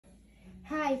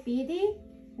Hi, BD.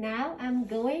 Now I'm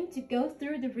going to go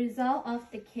through the result of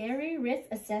the Caries risk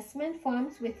assessment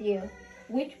forms with you,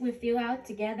 which we filled out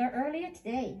together earlier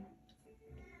today.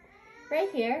 Right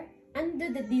here,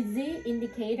 under the disease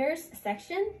indicators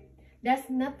section, there's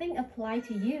nothing applied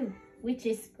to you, which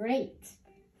is great.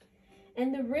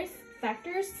 In the risk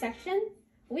factors section,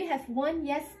 we have one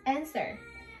yes answer,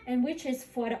 and which is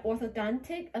for the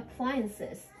orthodontic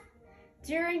appliances.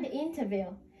 During the interview,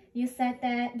 you said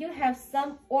that you have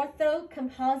some ortho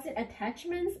composite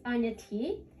attachments on your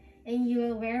teeth, and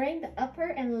you are wearing the upper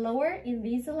and lower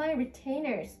Invisalign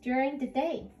retainers during the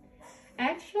day.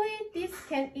 Actually, this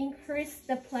can increase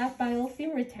the plaque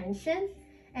biofilm retention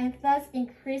and thus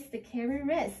increase the caries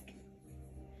risk.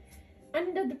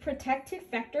 Under the protective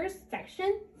factors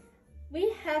section,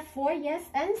 we have 4 yes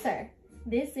answers.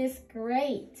 This is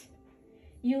great.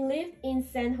 You live in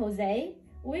San Jose,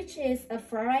 which is a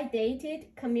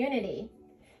fluoridated community.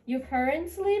 You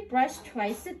currently brush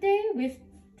twice a day with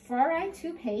fluoride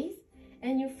toothpaste,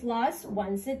 and you floss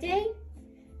once a day,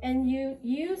 and you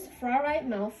use fluoride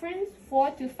mouth rinse 4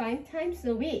 to 5 times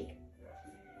a week.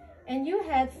 And you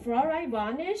had fluoride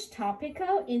varnish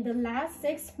topical in the last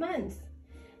 6 months,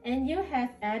 and you have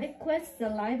adequate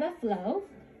saliva flow,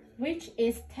 which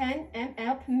is 10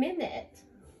 ml per minute.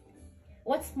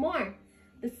 What's more,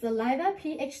 the saliva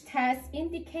pH test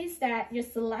indicates that your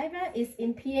saliva is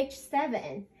in pH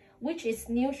 7, which is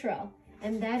neutral,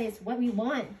 and that is what we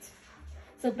want.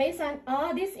 So based on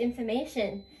all this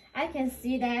information, I can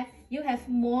see that you have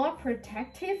more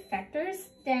protective factors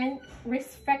than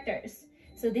risk factors.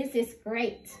 So this is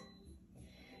great.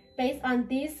 Based on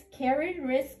this caries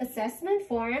risk assessment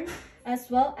form, as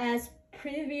well as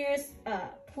previous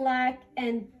plaque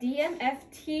and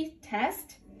DMFT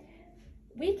test,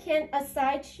 we can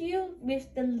assign you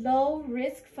with the low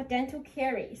risk for dental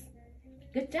caries.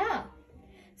 Good job!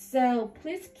 So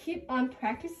please keep on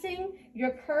practicing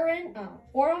your current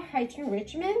oral hygiene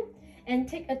regimen and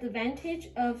take advantage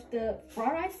of the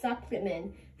fluoride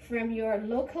supplement from your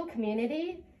local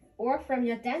community or from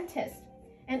your dentist.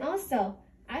 And also,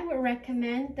 I would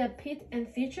recommend the pit and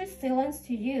feature sealants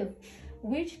to you,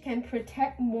 which can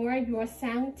protect more your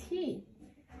sound teeth.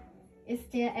 Is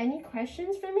there any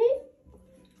questions for me?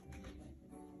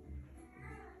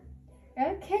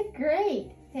 Okay,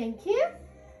 great. Thank you.